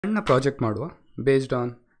ಸಣ್ಣ ಪ್ರಾಜೆಕ್ಟ್ ಮಾಡುವ based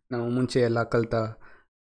on ನಾವು ಮುಂಚೆ ಎಲ್ಲ ಕಲಿತ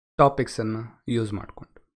ಟಾಪಿಕ್ಸನ್ನು ಯೂಸ್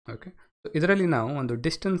ಮಾಡಿಕೊಂಡು. ಓಕೆ, ಸೊ ಇದರಲ್ಲಿ ನಾವು ಒಂದು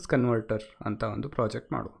ಡಿಸ್ಟೆನ್ಸ್ ಕನ್ವರ್ಟರ್ ಅಂತ ಒಂದು ಪ್ರಾಜೆಕ್ಟ್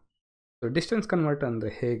ಮಾಡುವ. ಸೊ ಡಿಸ್ಟೆನ್ಸ್ ಕನ್ವರ್ಟರ್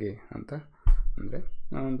ಅಂದರೆ ಹೇಗೆ ಅಂತ ಅಂದರೆ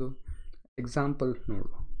ನಾವೊಂದು ಎಕ್ಸಾಂಪಲ್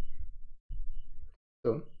ನೋಡುವ.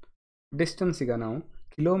 ಸೊ ಡಿಸ್ಟೆನ್ಸ್ ಈಗ ನಾವು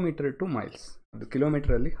ಕಿಲೋಮೀಟರ್ ಟು ಮೈಲ್ಸ್, ಅದು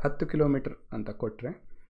ಕಿಲೋಮೀಟ್ರಲ್ಲಿ 10 ಕಿಲೋಮೀಟರ್ ಅಂತ ಕೊಟ್ಟರೆ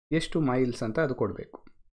ಎಷ್ಟು ಮೈಲ್ಸ್ ಅಂತ ಅದು ಕೊಡಬೇಕು,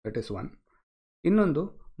 ದಟ್ ಈಸ್ ಒನ್. ಇನ್ನೊಂದು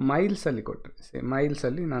ಮೈಲ್ಸಲ್ಲಿ ಕೊಟ್ಟರೆ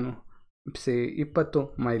ಮೈಲ್ಸಲ್ಲಿ ನಾನು 20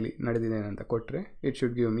 ಮೈಲಿ ನಡೆದಿದ್ದೇನೆ ಅಂತ ಕೊಟ್ಟರೆ it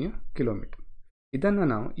should give me kilometre. ಇದನ್ನು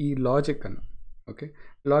ನಾವು ಈ ಲಾಜಿಕನ್ನು, ಓಕೆ,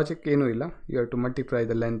 ಲಾಜಿಕ್ ಏನೂ ಇಲ್ಲ, you have to multiply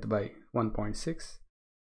the length by 1.6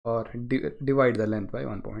 R divide the length by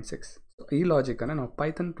 1.6. So ಈ ಲಾಜಿಕನ್ನು ನಾವು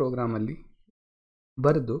ಪೈಥನ್ ಪ್ರೋಗ್ರಾಮಲ್ಲಿ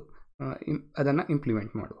ಬರೆದು ಅದನ್ನು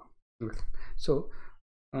ಇಂಪ್ಲಿಮೆಂಟ್ ಮಾಡುವ. ಸೊ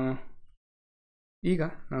ಈಗ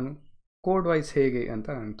ನಾನು ಕೋಡ್ ವೈಸ್ ಹೇಗೆ ಅಂತ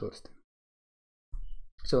ನಾನು ತೋರಿಸ್ತೇನೆ.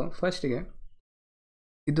 ಸೊ ಫಸ್ಟಿಗೆ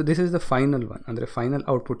this is the final one, ಅಂದರೆ ಫೈನಲ್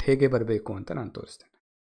ಔಟ್ಪುಟ್ ಹೇಗೆ ಬರಬೇಕು ಅಂತ ನಾನು ತೋರಿಸ್ತೇನೆ.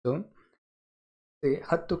 So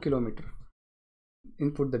 10 kilometre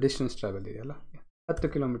input the distance travel ಇದೆಯಲ್ಲ,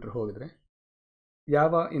 10 ಕಿಲೋಮೀಟರ್ ಹೋಗಿದ್ರೆ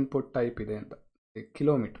ಯಾವ ಇನ್ಪುಟ್ ಟೈಪ್ ಇದೆ ಅಂತ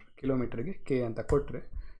ಕಿಲೋಮೀಟರ್ಗೆ ಕೆ ಅಂತ ಕೊಟ್ಟರೆ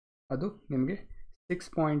ಅದು ನಿಮಗೆ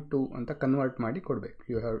 6.2 ಅಂತ ಕನ್ವರ್ಟ್ ಮಾಡಿ ಕೊಡಬೇಕು.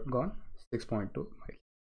 You have gone 6.2 mile.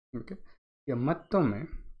 Okay, ಈಗ ಮತ್ತೊಮ್ಮೆ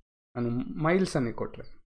ನಾನು ಮೈಲ್ಸನ್ನೇ ಕೊಟ್ಟರೆ,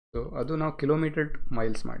 ಸೊ ಅದು ನಾವು ಕಿಲೋಮೀಟರ್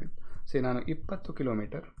ಮೈಲ್ಸ್ ಮಾಡಿದ್ದು. ನಾನು 20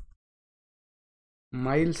 ಕಿಲೋಮೀಟರ್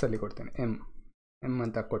ಮೈಲ್ಸಲ್ಲಿ ಕೊಡ್ತೇನೆ, ಎಮ್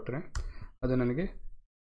ಅಂತ ಕೊಟ್ಟರೆ ಅದು ನನಗೆ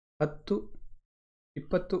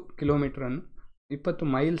 20 ಕಿಲೋಮೀಟ್ರನ್ನು 20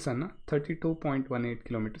 ಮೈಲ್ಸನ್ನು 32.18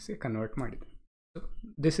 ಕಿಲೋಮೀಟರ್ಸ್ಗೆ ಕನ್ವರ್ಟ್ ಮಾಡಿದೆ. So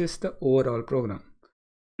this is the over all program.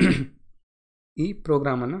 ಈ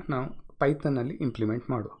ಪ್ರೋಗ್ರಾಮನ್ನು ನಾವು ಪೈಥನ್ನಲ್ಲಿ ಇಂಪ್ಲಿಮೆಂಟ್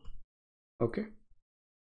ಮಾಡುವ. ಓಕೆ,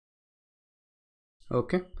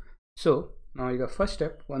 ಸೊ ನಾವೀಗ ಫಸ್ಟ್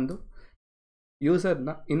ಸ್ಟೆಪ್ ಒಂದು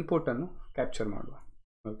ಯೂಸರ್ನ ಇನ್ಪುಟನ್ನು ಕ್ಯಾಪ್ಚರ್ ಮಾಡುವ.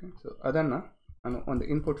 ಓಕೆ, ಸೊ ಅದನ್ನು ನಾನು ಒಂದು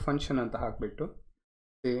ಇನ್ಪುಟ್ ಫಂಕ್ಷನ್ ಅಂತ ಹಾಕಿಬಿಟ್ಟು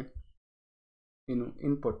ಇನ್ನು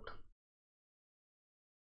ಇನ್ಪುಟ್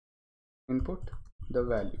ದ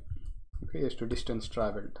ವ್ಯಾಲ್ಯೂ, ಓಕೆ, ಎಷ್ಟು ಡಿಸ್ಟೆನ್ಸ್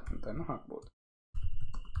ಟ್ರಾವೆಲ್ಡ್ ಅಂತಲೂ ಹಾಕ್ಬೋದು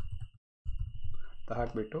ಅಂತ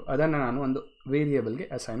ಹಾಕಿಬಿಟ್ಟು ಅದನ್ನು ನಾನು ಒಂದು ವೇರಿಯೇಬಲ್ಗೆ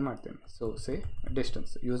ಅಸೈನ್ ಮಾಡ್ತೇನೆ. ಸೊ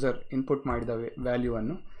ಡಿಸ್ಟೆನ್ಸ್ ಯೂಸರ್ ಇನ್ಪುಟ್ ಮಾಡಿದ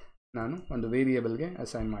ವ್ಯಾಲ್ಯೂವನ್ನು ನಾನು ಒಂದು ವೇರಿಯೇಬಲ್ಗೆ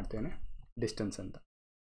ಅಸೈನ್ ಮಾಡ್ತೇನೆ, ಡಿಸ್ಟೆನ್ಸ್ ಅಂತ.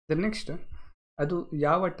 ನೆಕ್ಸ್ಟ್ ಅದು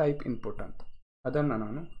ಯಾವ ಟೈಪ್ ಇನ್ಪುಟ್ ಅಂತ ಅದನ್ನು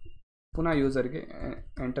ನಾನು ಪುನಃ ಯೂಸರ್ಗೆ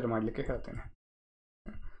ಎಂಟರ್ ಮಾಡಲಿಕ್ಕೆ ಹೇಳ್ತೇನೆ.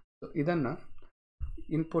 ಸೊ ಇದನ್ನು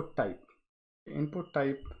ಇನ್ಪುಟ್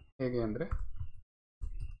ಟೈಪ್ ಹೇಗೆ ಅಂದರೆ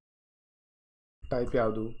ಟೈಪ್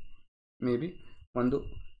ಯಾವುದು, ಮೇ ಬಿ ಒಂದು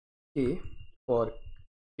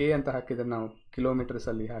ಕೆ ಅಂತ ಹಾಕಿದರೆ ನಾವು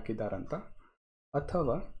ಕಿಲೋಮೀಟರ್ಸಲ್ಲಿ ಹಾಕಿದ್ದಾರಂತ,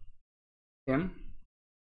 ಅಥವಾ M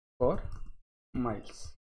for miles.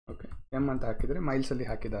 Okay, M ಅಂತ ಹಾಕಿದರೆ ಮೈಲ್ಸಲ್ಲಿ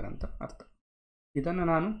ಹಾಕಿದ್ದಾರಂತ ಅರ್ಥ. ಇದನ್ನು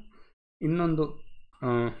ನಾನು ಇನ್ನೊಂದು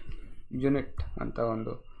ಯೂನಿಟ್ ಅಂತ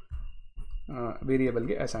ಒಂದು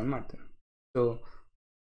ವೇರಿಯೇಬಲ್ಗೆ ಅಸೈನ್ ಮಾಡ್ತೇನೆ. ಸೊ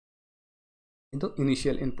ಇದು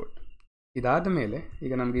ಇನಿಷಿಯಲ್ ಇನ್ಪುಟ್. ಇದಾದ ಮೇಲೆ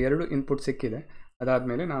ಈಗ ನಮಗೆ 2 ಇನ್ಪುಟ್ ಸಿಕ್ಕಿದೆ.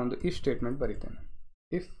 ಅದಾದಮೇಲೆ ನಾನೊಂದು ಇಫ್ ಸ್ಟೇಟ್ಮೆಂಟ್ ಬರೀತೇನೆ.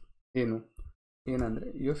 ಇಫ್ ಏನಂದರೆ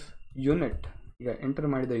ಇಫ್ ಯೂನಿಟ್, ಈಗ ಎಂಟರ್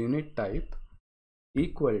ಮಾಡಿದ unit type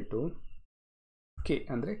equal to K,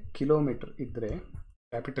 ಅಂದರೆ ಕಿಲೋಮೀಟರ್ ಇದ್ದರೆ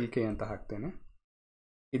ಕ್ಯಾಪಿಟಲ್ ಕೆ ಅಂತ ಹಾಕ್ತೇನೆ.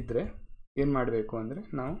 ಇದ್ದರೆ ಏನು ಮಾಡಬೇಕು ಅಂದರೆ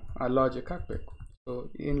ನಾವು ಆ ಲಾಜಿಕ್ ಹಾಕಬೇಕು. ಸೊ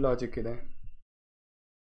ಏನು ಲಾಜಿಕ್ ಇದೆ,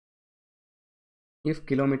 if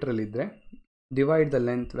ಕಿಲೋಮೀಟ್ರಲ್ಲಿದ್ದರೆ divide the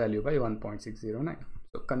length value by 1.609.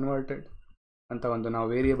 So converted ಅಂತ ಒಂದು ನಾವು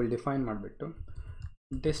ವೇರಿಯೇಬಲ್ ಡಿಫೈನ್ ಮಾಡಿಬಿಟ್ಟು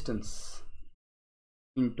distance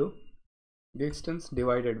into distance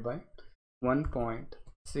divided by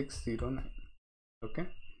 1.609. Okay,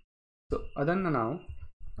 so ಅದನ್ನು ನಾವು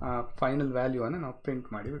ಆ ಫೈನಲ್ ವ್ಯಾಲ್ಯೂವನ್ನು ನಾವು ಪ್ರಿಂಟ್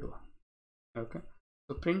ಮಾಡಿ ಬಿಡುವ. ಓಕೆ,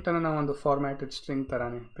 ಸೊ ಪ್ರಿಂಟನ್ನು ನಾವು ಒಂದು ಫಾರ್ಮ್ಯಾಟೆಡ್ ಸ್ಟ್ರಿಂಗ್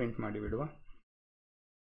ಥರನೇ ಪ್ರಿಂಟ್ ಮಾಡಿ ಬಿಡುವ.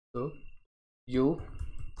 So you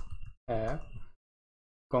have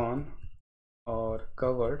gone R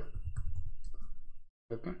covered,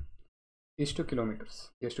 okay, ಎಷ್ಟು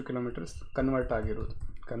ಕಿಲೋಮೀಟರ್ಸ್ ಕನ್ವರ್ಟ್ ಆಗಿರೋದು,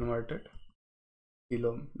 ಕನ್ವರ್ಟೆಡ್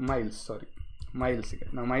ಮೈಲ್ಸಿಗೆ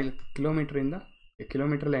ನಾವು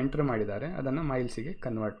ಕಿಲೋಮೀಟ್ರಲ್ಲಿ ಎಂಟರ್ ಮಾಡಿದ್ದಾರೆ, ಅದನ್ನು ಮೈಲ್ಸಿಗೆ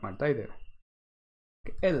ಕನ್ವರ್ಟ್ ಮಾಡ್ತಾ ಇದ್ದೇವೆ.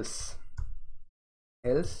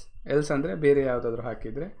 ಎಲ್ಸ್ ಅಂದರೆ ಬೇರೆ ಯಾವುದಾದ್ರೂ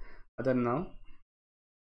ಹಾಕಿದರೆ ಅದನ್ನು ನಾವು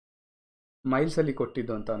ಮೈಲ್ಸಲ್ಲಿ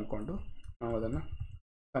ಕೊಟ್ಟಿದ್ದು ಅಂತ ಅಂದ್ಕೊಂಡು ನಾವು ಅದನ್ನು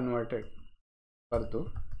ಕನ್ವರ್ಟೆಡ್ ಬರೆದು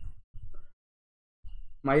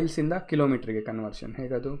ಮೈಲ್ಸಿಂದ ಕಿಲೋಮೀಟ್ರಿಗೆ conversion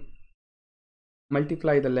ಹೇಗದು,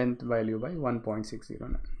 multiply the length value by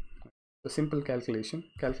 1.609. So simple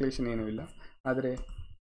calculation ಏನೂ ಇಲ್ಲ. ಆದರೆ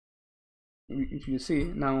ಇಫ್ ಯು ಸಿ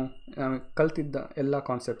ನಾವು ಕಲ್ತಿದ್ದ ಎಲ್ಲ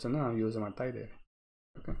ಕಾನ್ಸೆಪ್ಟ್ಸನ್ನು ನಾವು ಯೂಸ್ ಮಾಡ್ತಾ ಇದ್ದೇವೆ.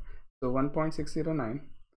 ಓಕೆ, ಸೊ 1.609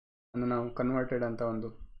 ಅನ್ನು ನಾವು ಕನ್ವರ್ಟೆಡ್ ಅಂತ ಒಂದು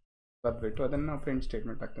ಬರೆದ್ಬಿಟ್ಟು ಅದನ್ನು ನಾವು ಪ್ರಿಂಟ್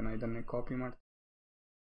ಸ್ಟೇಟ್ಮೆಂಟ್ ಹಾಕ್ತೇನೆ. ಇದನ್ನೇ ಕಾಪಿ ಮಾಡ್ತೀನಿ.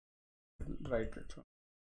 Right it.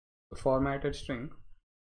 ಫಾರ್ಮ್ಯಾಟೆಡ್ ಸ್ಟ್ರಿಂಗ್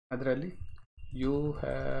ಅದರಲ್ಲಿ ಯು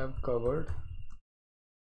ಹ್ಯಾವ್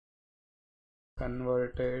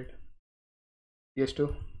ಕನ್ವರ್ಟೆಡ್ ಎಷ್ಟು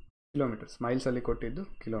ಕಿಲೋಮೀಟರ್ಸ್, ಮೈಲ್ಸಲ್ಲಿ ಕೊಟ್ಟಿದ್ದು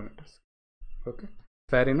kilometres. Okay,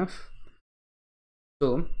 fair enough. So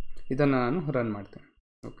ಇದನ್ನು ನಾನು ರನ್ ಮಾಡ್ತೇನೆ.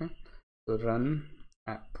 Okay, so run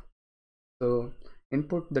app. So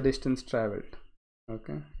input the distance travelled.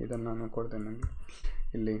 Okay, ಇದನ್ನು ನಾನು ಕೊಡ್ತೇನೆ. ನನಗೆ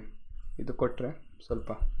ಇಲ್ಲಿ ಇದು ಕೊಟ್ಟರೆ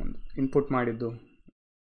ಸ್ವಲ್ಪ ಒಂದು ಇನ್ಪುಟ್ ಮಾಡಿದ್ದು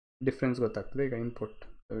ಡಿಫ್ರೆನ್ಸ್ ಗೊತ್ತಾಗ್ತದೆ. ಈಗ ಇನ್ಪುಟ್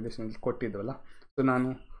ಡಿಸ್ಟೆನ್ಸ್ ಕೊಟ್ಟಿದ್ವಲ್ಲ, ಸೊ ನಾನು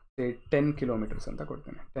 10 ಕಿಲೋಮೀಟರ್ಸ್ ಅಂತ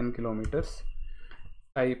ಕೊಡ್ತೇನೆ. 10 ಕಿಲೋಮೀಟರ್ಸ್,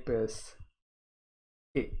 ಟೈಪ್ ಎಸ್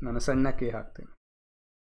ಕೆ, ನಾನು ಸಣ್ಣ ಕೆ ಹಾಕ್ತೇನೆ.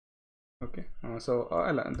 ಓಕೆ, ಸೊ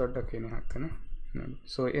ಅಲ್ಲ ದೊಡ್ಡ ಕೆನೇ ಹಾಕ್ತೇನೆ.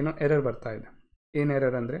 ಸೊ ಏನೋ ಎರರ್ ಬರ್ತಾ ಇದೆ. ಏನು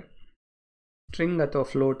ಎರರ್ ಅಂದರೆ ಸ್ಟ್ರಿಂಗ್ ಅಥವಾ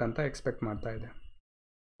ಫ್ಲೋಟ್ ಅಂತ ಎಕ್ಸ್ಪೆಕ್ಟ್ ಮಾಡ್ತಾ ಇದೆ.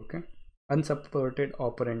 Okay, ಅನ್ಸಪೋರ್ಟೆಡ್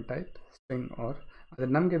operant type string R, ಆದರೆ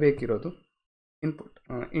ನಮಗೆ ಬೇಕಿರೋದು ಇನ್ಪುಟ್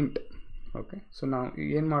ಇಂಟ್. ಓಕೆ, ಸೊ ನಾವು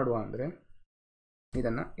ಏನು ಮಾಡುವ ಅಂದರೆ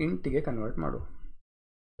ಇದನ್ನು ಇಂಟಿಗೆ ಕನ್ವರ್ಟ್ ಮಾಡುವ.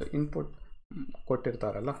 ಸೊ ಇನ್ಪುಟ್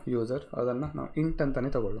ಕೊಟ್ಟಿರ್ತಾರಲ್ಲ ಯೂಸರ್, ಅದನ್ನು ನಾವು ಇಂಟ್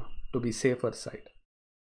ಅಂತಲೇ ತಗೊಳ್ಳುವ to B safer side.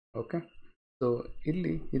 Okay, so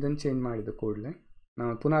ಇಲ್ಲಿ ಇದನ್ನು ಚೇಂಜ್ ಮಾಡಿದ ಕೂಡಲೇ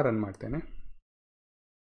ನಾನು ಪುನಃ ರನ್ ಮಾಡ್ತೇನೆ.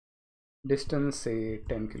 Distance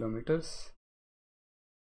 10 kilometres,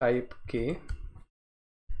 type K.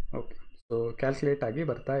 Okay, so calculate ಆಗಿ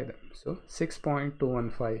ಬರ್ತಾ ಇದೆ. ಸೊ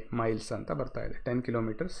 6.215 ಮೈಲ್ಸ್ ಅಂತ ಬರ್ತಾ ಇದೆ, 10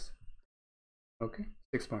 ಕಿಲೋಮೀಟರ್ಸ್. ಓಕೆ,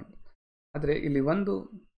 6. ಆದರೆ ಇಲ್ಲಿ ಒಂದು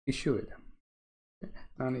ಇಶ್ಯೂ ಇದೆ.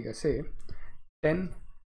 ನಾನೀಗ 10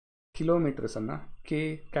 ಕಿಲೋಮೀಟರ್ಸನ್ನು ಕೆ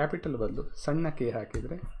ಕ್ಯಾಪಿಟಲ್ ಬದಲು ಸಣ್ಣ ಕೆ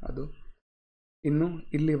ಹಾಕಿದರೆ ಅದು ಇನ್ನೂ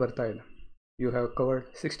ಇಲ್ಲಿ ಬರ್ತಾ ಇದೆ. ಯು ಹ್ಯಾವ್ ಕವರ್ಡ್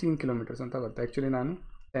 16 ಕಿಲೋಮೀಟರ್ಸ್ ಅಂತ ಬರ್ತಾ. ಆ್ಯಕ್ಚುಲಿ ನಾನು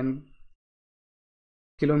 10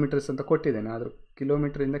 ಕಿಲೋಮೀಟರ್ಸ್ ಅಂತ ಕೊಟ್ಟಿದ್ದೇನೆ, ಆದರೂ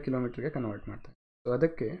ಕಿಲೋಮೀಟ್ರಿಂದ ಕಿಲೋಮೀಟ್ರಿಗೆ ಕನ್ವರ್ಟ್ ಮಾಡ್ತೇನೆ. ಸೊ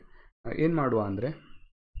ಅದಕ್ಕೆ ಏನು ಮಾಡುವ ಅಂದರೆ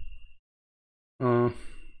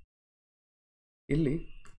ಇಲ್ಲಿ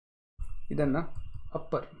ಇದನ್ನು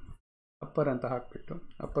ಅಪ್ಪರ್ ಅಂತ ಹಾಕಿಬಿಟ್ಟು,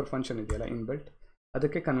 ಅಪ್ಪರ್ ಫಂಕ್ಷನ್ ಇದೆಯಲ್ಲ ಇನ್ಬಿಲ್ಟ್,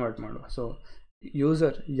 ಅದಕ್ಕೆ ಕನ್ವರ್ಟ್ ಮಾಡುವ. ಸೊ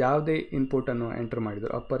ಯೂಸರ್ ಯಾವುದೇ ಇನ್ಪುಟನ್ನು ಎಂಟರ್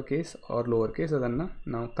ಮಾಡಿದ್ರು, upper case R lower case, ಅದನ್ನು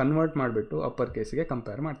ನಾವು ಕನ್ವರ್ಟ್ ಮಾಡಿಬಿಟ್ಟು ಅಪ್ಪರ್ ಕೇಸಿಗೆ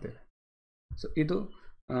ಕಂಪೇರ್ ಮಾಡ್ತೇವೆ. ಸೊ ಇದು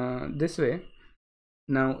ದಿಸ್ ವೇ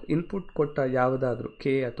ನಾವು ಇನ್ಪುಟ್ ಕೊಟ್ಟ ಯಾವುದಾದ್ರೂ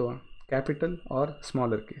ಕೆ ಅಥವಾ ಕ್ಯಾಪಿಟಲ್ ಆರ್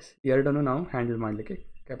ಸ್ಮಾಲರ್ ಕೇಸ್ ಎರಡನ್ನೂ ನಾವು ಹ್ಯಾಂಡಲ್ ಮಾಡಲಿಕ್ಕೆ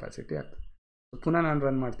ಕೆಪಾಸಿಟಿ ಆಗ್ತದೆ. ಸೊ ಪುನಃ ನಾನು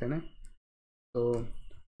ರನ್ ಮಾಡ್ತೇನೆ. ಸೊ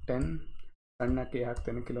 10 ಸಣ್ಣ ಕೆ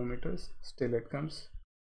ಹಾಕ್ತೇನೆ kilometres, still it comes.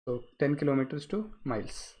 So 10 kilometres to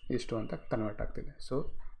miles ಇಷ್ಟು ಅಂತ ಕನ್ವರ್ಟ್ ಆಗ್ತಿದೆ. So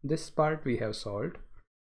this part we have solved.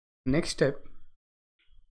 Next step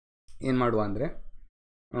ಏನು ಮಾಡುವ ಅಂದರೆ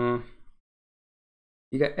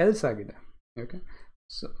ಈಗ ಎಲ್ಸ್ ಆಗಿದೆ. ಓಕೆ,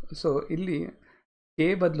 ಸೊ ಇಲ್ಲಿ ಕೆ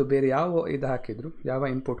ಬದಲು ಬೇರೆ ಯಾವ ಇದು ಹಾಕಿದ್ರು, ಯಾವ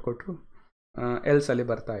ಇನ್ಪುಟ್ ಕೊಟ್ಟರು ಎಲ್ಸಲ್ಲಿ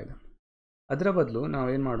ಬರ್ತಾ ಇದೆ. ಅದರ ಬದಲು ನಾವು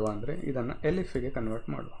ಏನು ಮಾಡುವ ಅಂದರೆ ಇದನ್ನು ಎಲಿಫಿಗೆ ಕನ್ವರ್ಟ್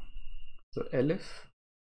ಮಾಡುವ. ಸೊ ಎಲಿಫ್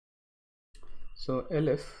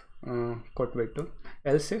ಕೊಟ್ಬಿಟ್ಟು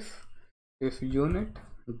else if unit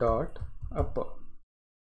dot upper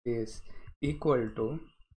is equal to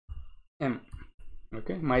M.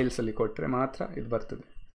 Okay, ಮೈಲ್ಸಲ್ಲಿ ಕೊಟ್ಟರೆ ಮಾತ್ರ ಇದು ಬರ್ತದೆ.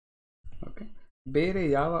 ಓಕೆ, ಬೇರೆ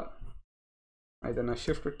ಯಾವ, ಇದನ್ನು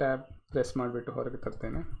ಶಿಫ್ಟ್ ಟ್ಯಾಬ್ ಪ್ರೆಸ್ ಮಾಡಿಬಿಟ್ಟು ಹೊರಗೆ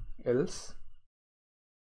ತರ್ತೇನೆ. ಎಲ್ಸ್.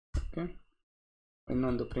 ಓಕೆ,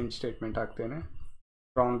 ಇನ್ನೊಂದು ಪ್ರಿಂಟ್ ಸ್ಟೇಟ್ಮೆಂಟ್ ಹಾಕ್ತೇನೆ,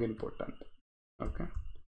 ರಾಂಗ್ ಇನ್ಪುಟ್ ಅಂತ. ಓಕೆ,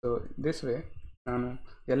 ಸೊ ದಿಸ್ ವೇ ನಾನು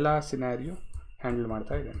ಎಲ್ಲ ಸಿನಾರಿಯೋ ಹ್ಯಾಂಡಲ್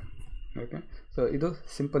ಮಾಡ್ತಾ ಇದ್ದೇನೆ. ಓಕೆ, ಸೊ ಇದು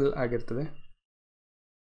ಸಿಂಪಲ್ ಆಗಿರ್ತದೆ.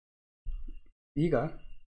 ಈಗ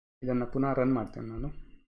ಇದನ್ನು ಪುನಃ ರನ್ ಮಾಡ್ತೇನೆ ನಾನು.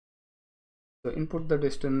 So input the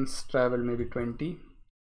distance travel may be 20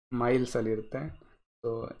 ಮೈಲ್ಸಲ್ಲಿ ಇರುತ್ತೆ. ಸೊ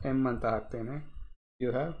ಎಮ್ ಅಂತ ಹಾಕ್ತೇನೆ. ಯು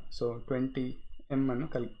ಹ್ಯಾವ್, ಸೊ 20 ಎಮ್ ಅನ್ನು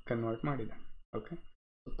ಕನ್ವರ್ಟ್ ಮಾಡಿದೆ. ಓಕೆ,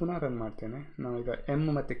 ಪುನಃ ರನ್ ಮಾಡ್ತೇನೆ. ನಾವೀಗ ಎಮ್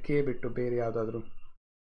ಮತ್ತು ಕೆ ಬಿಟ್ಟು ಬೇರೆ ಯಾವುದಾದ್ರೂ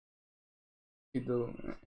ಇದು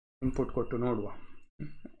ಇನ್ಪುಟ್ ಕೊಟ್ಟು ನೋಡುವ.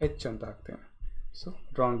 ಎಚ್ ಅಂತ ಹಾಕ್ತೇನೆ. So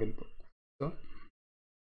wrong input. So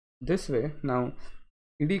this way ನಾವು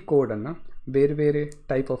ಇಡೀ ಕೋಡನ್ನು ಬೇರೆ ಬೇರೆ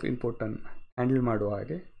ಟೈಪ್ ಆಫ್ ಇನ್ಪುಟನ್ನು ಹ್ಯಾಂಡಲ್ ಮಾಡುವ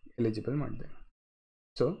ಹಾಗೆ ಎಲಿಜಿಬಲ್ ಮಾಡಿದ್ದೇವೆ.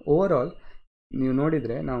 ಸೊ ಓವರ್ ಆಲ್ ನೀವು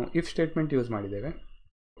ನೋಡಿದರೆ ನಾವು ಇಫ್ ಸ್ಟೇಟ್ಮೆಂಟ್ ಯೂಸ್ ಮಾಡಿದ್ದೇವೆ,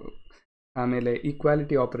 ಆಮೇಲೆ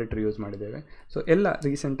ಈಕ್ವಾಲಿಟಿ ಆಪರೇಟರ್ ಯೂಸ್ ಮಾಡಿದ್ದೇವೆ. ಸೊ ಎಲ್ಲ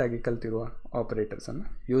ರೀಸೆಂಟಾಗಿ ಕಲ್ತಿರುವ ಆಪರೇಟರ್ಸನ್ನು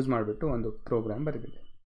ಯೂಸ್ ಮಾಡಿಬಿಟ್ಟು ಒಂದು ಪ್ರೋಗ್ರಾಮ್ ಬರೆದಿದೆ.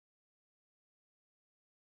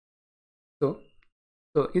 ಸೊ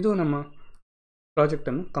ಇದು ನಮ್ಮ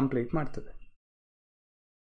ಪ್ರಾಜೆಕ್ಟನ್ನು ಕಂಪ್ಲೀಟ್ ಮಾಡ್ತದೆ.